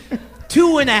give both movies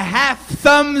 2.5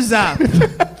 thumbs up.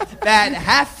 That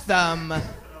half thumb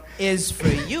is for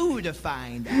you to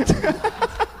find out.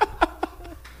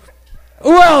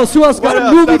 Who else got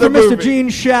a movie for Mr. movie? Gene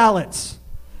Shalit?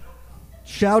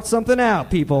 Shout something out,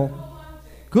 people.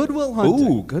 Good Will Hunting.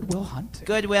 Ooh, Good Will Hunting.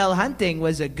 Good Will Hunting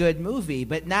was a good movie,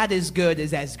 but not as good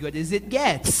as it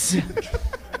gets.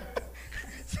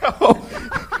 So,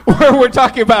 we're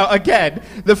talking about, again,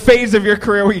 the phase of your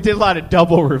career where you did a lot of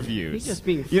double reviews. He's just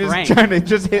being You're frank. just trying to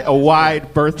just hit a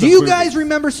wide berth Do of you movies. guys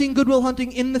remember seeing Good Will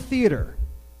Hunting in the theater?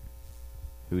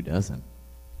 Who doesn't?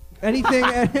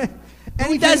 Anything?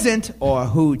 Who doesn't or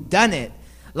who done it?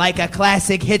 Like a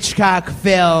classic Hitchcock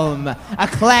film, a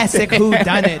classic Who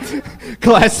Done It.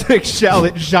 Classic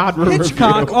Shallot genre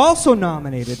Hitchcock review. also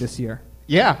nominated this year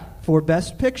Yeah. for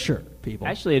Best Picture. People.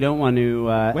 Actually, I don't want to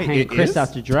Wait, hang it Chris is?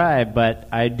 out to dry, but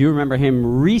I do remember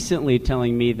him recently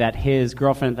telling me that his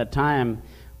girlfriend at the time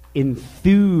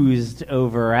enthused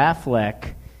over Affleck.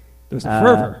 There was a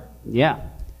fervor. Yeah.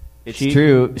 It's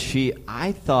true.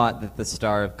 I thought that the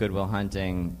star of Good Will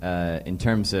Hunting, in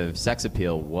terms of sex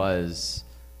appeal, was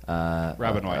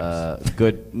Robin Williams.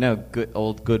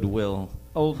 Old Goodwill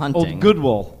Old Hunting.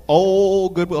 Goodwill.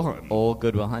 Old Good Will Hunting. Old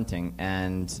Good Will Hunting.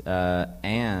 And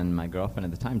Anne, my girlfriend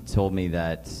at the time, told me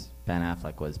that Ben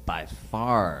Affleck was by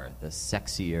far the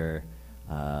sexier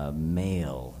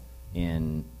male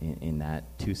in that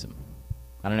twosome.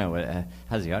 I don't know.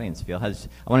 How does the audience feel? I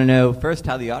want to know first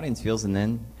how the audience feels, and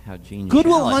then how Gene Good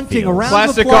Will Shalit Hunting. feels. A round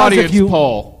Classic of applause audience if you,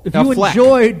 poll. If Now, you Fleck.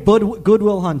 enjoyed Good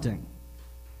Will Hunting.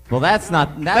 Well, that's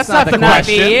not the the question.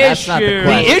 question. That's not the The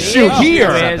question. The issue That's here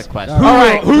not is the question. All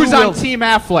right, Who who's on will- Team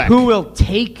Affleck? Who will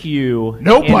take you?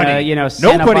 Nobody. In a,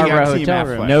 Santa Nobody Barbara on Team hotel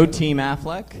Affleck. room. No Team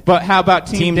Affleck. But how about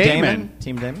Team Damon?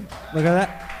 Team Damon. Look at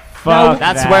that. Fuck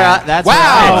That's that. where. That's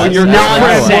Wow, where your nonsense.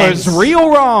 girlfriend was real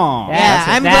wrong. Yeah. Yeah,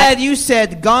 so I'm that- glad you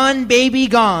said "Gone, baby,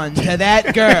 gone" to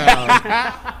that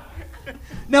girl.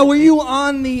 Now, were you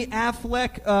on the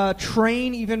Affleck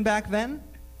train even back then?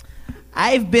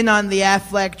 I've been on the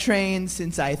Affleck train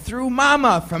since I threw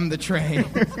Mama from the train.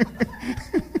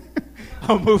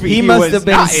 A movie He must was have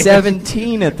been not in.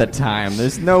 17 at the time.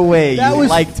 There's no way you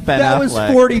liked Ben that Affleck.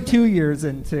 was 42 years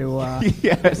into.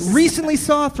 Yes. Recently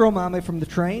saw Throw Mama from the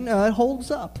Train. It holds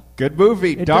up. Good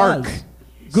movie. It Dark. does.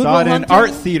 Good Saw Will it in Hunting?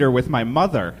 art theater with my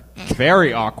mother.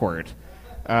 Very awkward.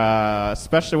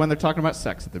 Especially when they're talking about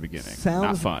sex at the beginning.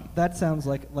 Not fun. That sounds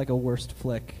like a worst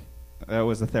flick. That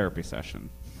was a therapy session.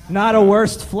 Not a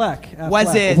worst flick.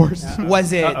 Was it?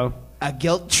 Was it Uh-oh. a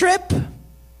guilt trip?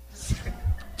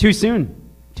 Too soon.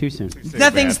 Too soon.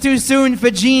 Nothing's too soon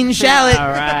for Gene Shalit. All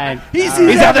right. He's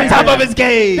at the top of his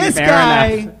game. This Fair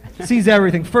guy sees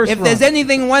everything. First If run. there's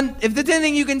anything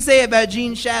you can say about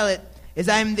Gene Shalit, is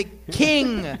I'm the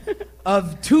king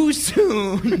of too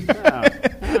soon.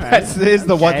 That is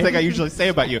the one thing I usually say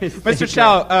about you. Mr.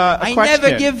 Shalit, I question.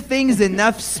 never give things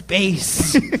enough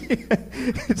space.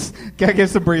 Gotta give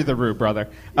some breather room, brother.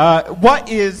 What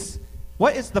is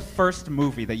the first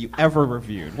movie that you ever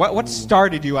reviewed? What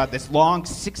started you on this long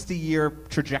 60-year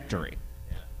trajectory?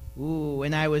 Ooh,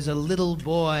 when I was a little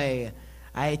boy,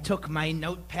 I took my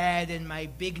notepad and my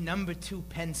big number 2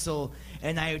 pencil,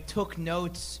 and I took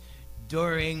notes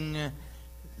during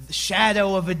the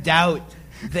Shadow of a Doubt.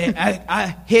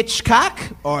 Hitchcock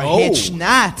or Hitch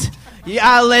Not? Yeah,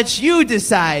 I'll let you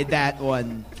decide that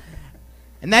one.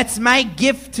 And that's my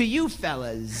gift to you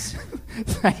fellas.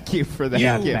 Thank you for that.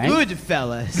 You gift. good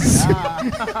fellas.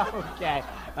 Okay.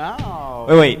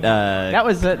 Oh. Wait. That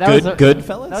was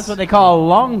Goodfellas? That's what they call a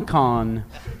long con.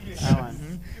 That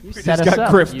one. You set just us got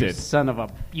up, grifted.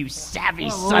 you savvy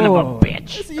son of a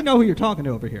bitch. You know who you're talking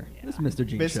to over here. This is Mr.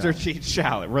 Gene Mr. Shalit. Gene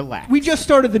Shalit, relax. We just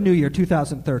started the new year,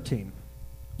 2013.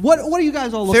 What are you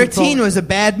guys all looking 13 for? was a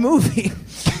bad movie.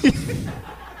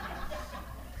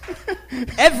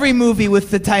 Every movie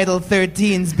with the title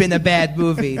 13's been a bad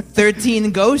movie.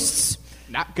 13 Ghosts,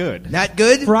 Not good. not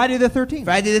good. Friday the 13th.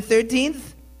 Friday the 13th,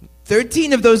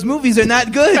 13 of those movies are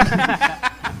not good.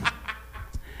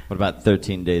 What about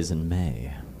 13 Days in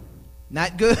May?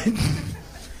 Not good.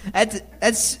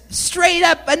 That's straight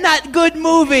up a not good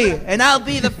movie, and I'll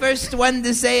be the first one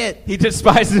to say it. He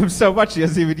despises him so much he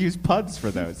doesn't even use puns for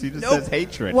those. He just Nope. says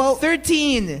hatred. Well,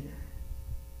 13.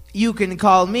 You can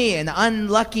call me an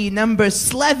unlucky number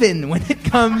 11 when it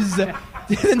comes to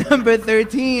the number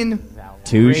 13.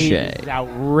 Touche. It's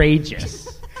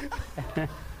outrageous.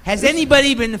 Has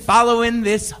anybody been following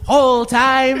this whole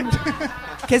time?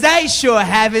 Because I sure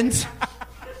haven't.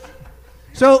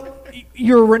 So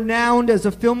you're renowned as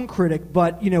a film critic,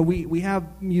 but we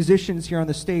have musicians here on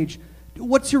the stage.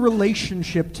 What's your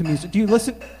relationship to music? Do you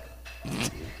listen?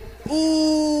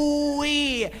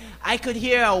 Ooh-wee. I could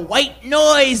hear a white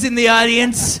noise in the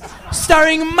audience,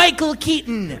 starring Michael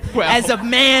Keaton as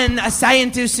a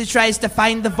scientist who tries to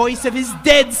find the voice of his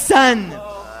dead son.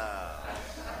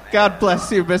 God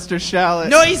bless you, Mr. Shalit.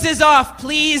 Noises off,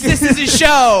 please. This is a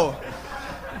show.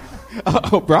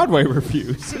 Broadway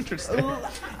reviews. Interesting.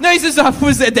 Noises Off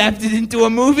was adapted into a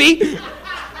movie.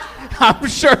 I'm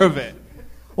sure of it.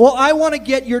 Well, I want to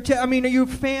get your. I mean, are you a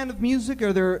fan of music?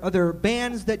 Are there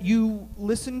bands that you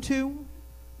listen to?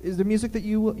 Is there music that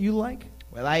you like?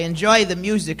 Well, I enjoy the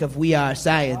music of We Are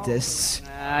Scientists.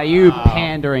 You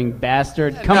pandering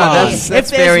bastard! Come No, on. that's If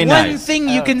there's very one nice. thing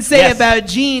you can say yes. about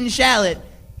Gene Shalit,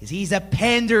 is he's a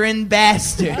pandering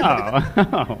bastard.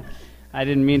 Oh, I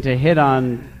didn't mean to hit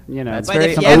on. That's But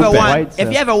very if you ever open. want,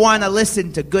 if you ever want to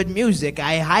listen to good music,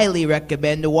 I highly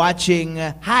recommend watching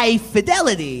High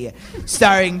Fidelity,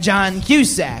 starring John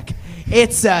Cusack.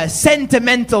 It's a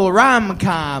sentimental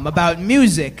rom-com about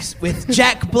music with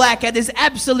Jack Black at his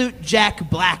absolute Jack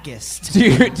Blackest.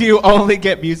 Do you only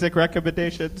get music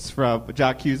recommendations from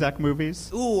John Cusack movies?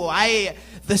 Ooh,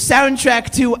 the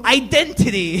soundtrack to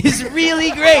Identity is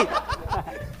really great.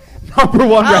 Number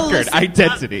one I'll record, listen-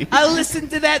 Identity. I'll listen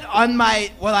to that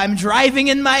while I'm driving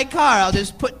in my car. I'll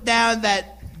just put down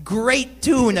that great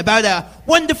tune about a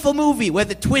wonderful movie where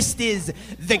the twist is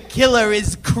the killer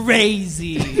is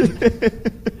crazy.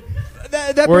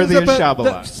 That Worthy brings of up the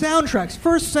Shyamalan. soundtracks.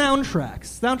 First,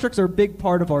 soundtracks. Soundtracks are a big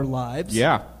part of our lives.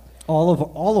 Yeah.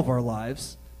 All of our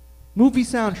lives. Movie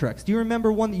soundtracks. Do you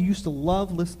remember one that you used to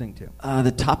love listening to?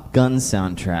 The Top Gun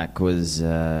soundtrack was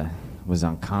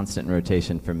on constant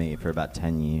rotation for me for about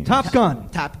 10 years. Top Gun.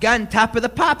 Top Gun, top of the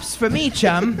pops for me,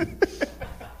 chum.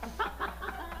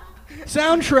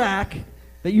 Soundtrack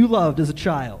that you loved as a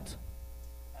child.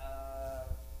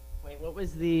 Wait, what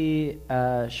was the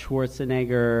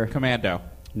Schwarzenegger? Commando.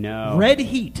 No. Red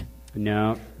Heat.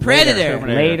 No. Predator.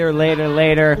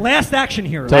 Later. Last Action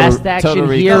Hero. Last Action Total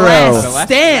Hero. Recall. The Last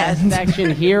Stand. Last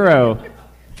Action Hero.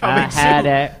 Coming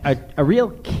Had a real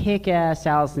kick-ass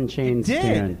Alice in Chains Did.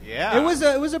 tune. Yeah.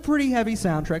 It was a pretty heavy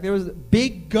soundtrack. There was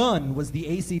Big Gun was the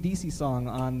AC/DC song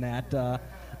on that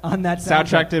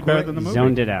Soundtrack did better than the movie.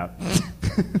 Zoned it out.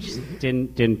 Just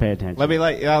didn't pay attention. I'll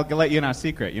let you in on a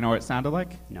secret. You know what it sounded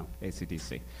like? No.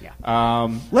 AC/DC. Yeah.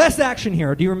 Last Action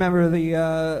Hero. Do you remember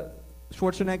the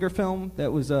Schwarzenegger film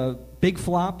that was a big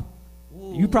flop?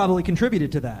 You probably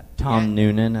contributed to that. Tom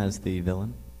Noonan as the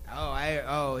villain.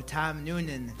 Tom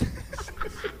Noonan.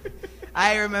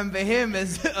 I remember him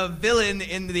as a villain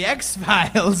in the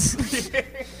X-Files.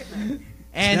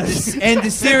 And a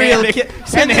serial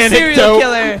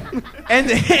killer,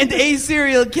 and a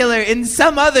serial killer in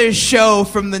some other show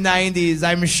from the 90s,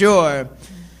 I'm sure.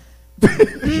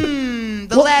 The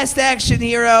Last Action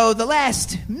Hero, the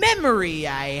last memory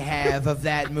I have of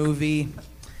that movie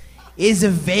is a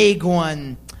vague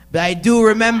one. But I do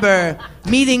remember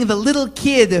meeting the little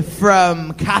kid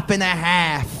from Cop and a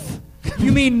Half.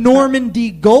 You mean Norman D.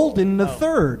 Golden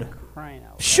III?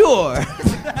 Sure.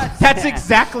 That's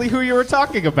exactly who you were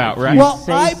talking about, right? Well,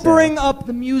 I bring up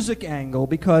the music angle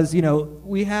because,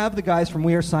 we have the guys from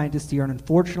We Are Scientists here, and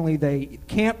unfortunately they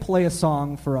can't play a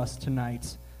song for us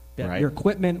tonight. Their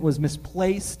equipment was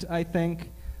misplaced, I think,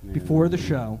 before the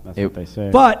show. That's what they say.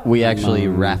 But We actually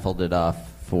raffled it off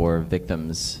for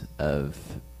victims of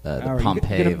the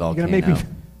Pompeii volcano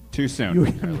Too soon.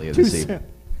 earlier this evening.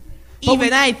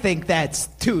 Even I think that's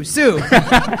too soon.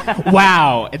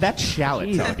 Wow. And that's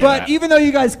Shalit. But even though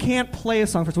you guys can't play a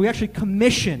song for us, we actually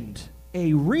commissioned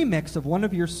a remix of one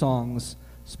of your songs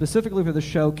specifically for the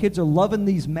show. Kids are loving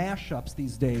these mashups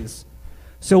these days.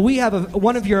 So we have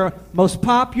one of your most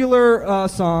popular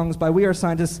songs by We Are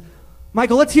Scientists.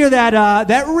 Michael, let's hear that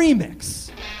remix.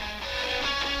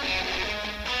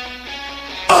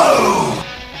 Oh!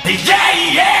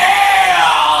 Yeah!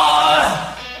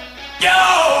 Yo!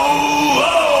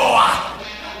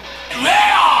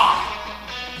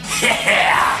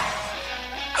 Yeah!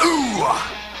 Ooh!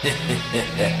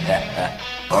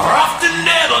 Off to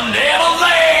Neverland!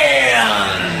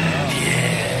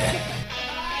 Yeah!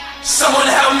 Someone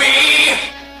help me!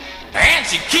 And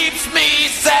she keeps me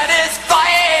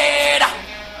satisfied!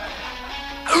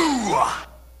 Ooh!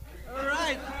 All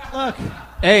right. Look.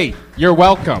 Hey, you're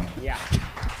welcome. Yeah.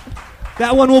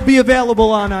 That one will be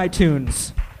available on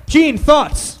iTunes. Gene,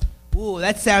 thoughts? Ooh,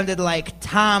 that sounded like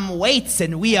Tom Waits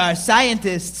and We Are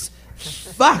Scientists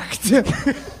fucked.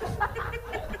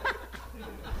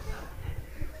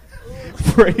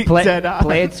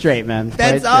 Play it straight, man.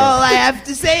 That's all I have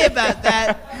to say about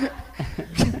that.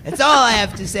 That's all I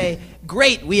have to say.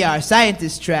 Great We Are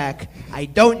Scientists track. I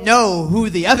don't know who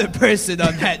the other person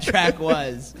on that track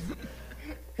was.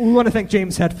 We want to thank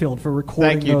James Hetfield for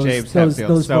recording Thank you, James those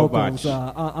Hetfield, so vocals much.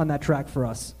 On that track for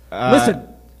us. Listen,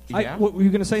 yeah? were you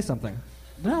going to say something?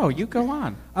 No, you go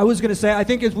on. I was going to say, I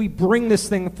think as we bring this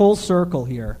thing full circle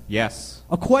here, Yes.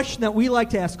 a question that we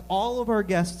like to ask all of our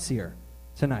guests here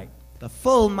tonight. The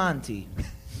full Monty.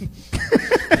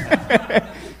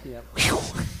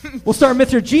 We'll start with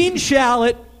Mr. Gene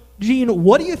Shalit. Gene,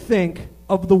 what do you think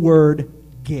of the word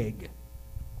gig?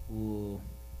 Ooh.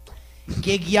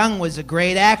 Gig Young was a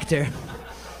great actor.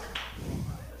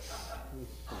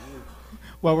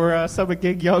 What were some of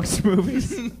Gig Young's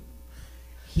movies?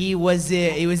 He was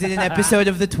in an episode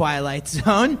of The Twilight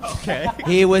Zone. Okay.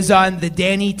 He was on the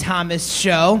Danny Thomas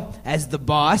Show as the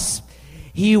boss.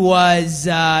 He was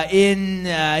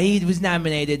he was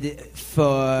nominated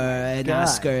for an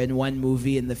Oscar in one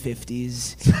movie in the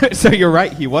 50s. So you're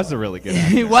right, he was a really good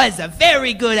actor. He was a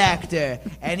very good actor,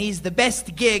 and he's the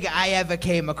best gig I ever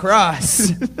came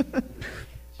across.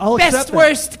 Best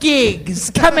worst gigs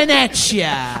coming at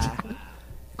ya.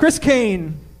 Chris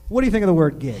Kane, what do you think of the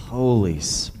word gig? Holy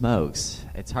smokes.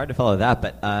 It's hard to follow that,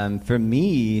 but for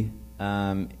me,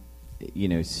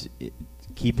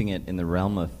 keeping it in the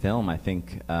realm of film, I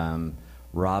think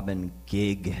Robin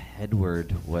Gig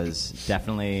Edward was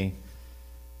definitely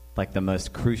like the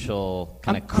most crucial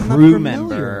kind of crew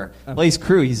member. Well, he's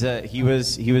crew. He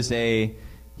was a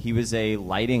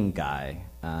lighting guy,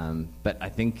 but I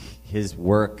think his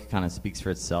work kind of speaks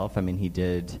for itself. I mean, he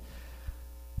did.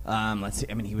 Let's see.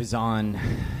 I mean, he was on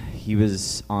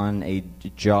a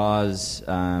Jaws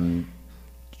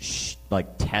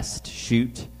test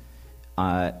shoot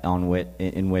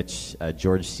in which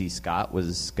George C. Scott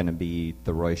was going to be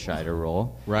the Roy Scheider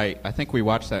role. Right. I think we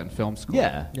watched that in film school.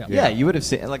 Yeah. You would have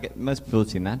seen, like, most people have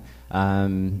seen that.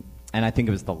 And I think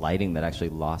it was the lighting that actually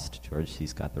lost George C.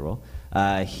 Scott the role.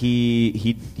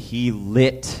 He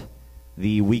lit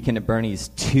the Weekend at Bernie's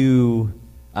 2.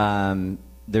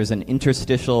 There's an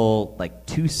interstitial,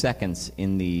 2 seconds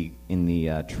in the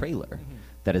trailer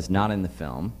that is not in the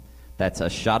film. That's a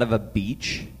shot of a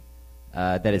beach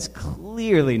that is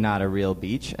clearly not a real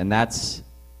beach, and that's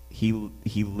he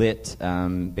lit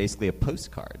basically a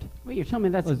postcard. Wait, you're telling me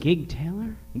that's Gig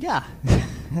Taylor? Yeah.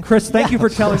 Chris, thank you for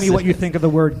telling me what you think of the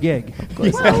word gig.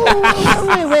 Wait, whoa.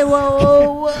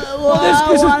 I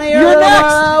want to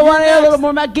hear a little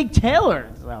more about Gig Taylor.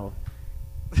 So.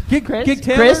 Gig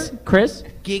Taylor? Chris?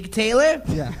 Gig Taylor?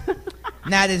 Yeah.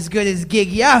 Not as good as Gig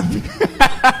Young.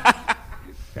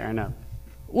 Fair enough.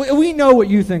 We know what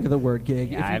you think of the word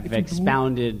gig. Yeah, I've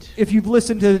expounded. If you've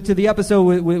listened to the episode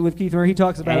with Keith, where he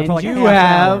talks about it for like you a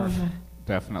half have. Hour.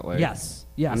 Definitely. Yes.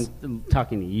 I'm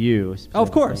talking to you. Oh,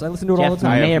 of course, I listen to it all the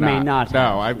time. I may or may not.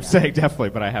 No, I'm saying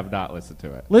definitely, but I have not listened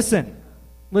to it. Listen.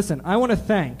 I want to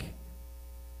thank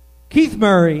Keith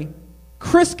Murray,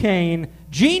 Chris Kane,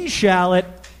 Gene Shalit,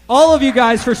 all of you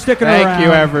guys for sticking around. Thank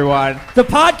you, everyone. The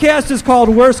podcast is called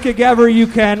Worst Gig Ever. You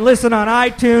can listen on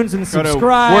iTunes and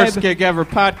subscribe. Go to Worst Gig Ever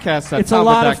podcast. It's a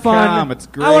lot of fun. It's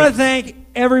great. I want to thank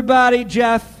everybody.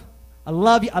 Jeff, I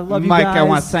love you. I love you Mike, guys. I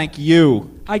want to thank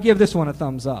you. I give this one a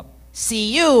thumbs up.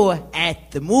 See you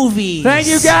at the movies. Thank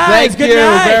you, guys. Thank Good you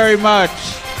night. very much.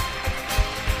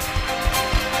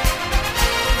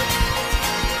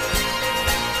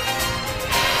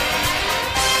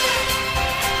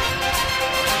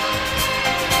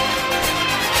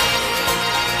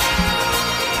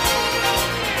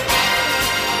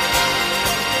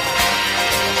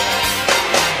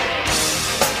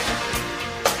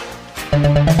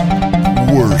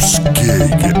 Worst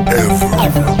gig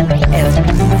ever.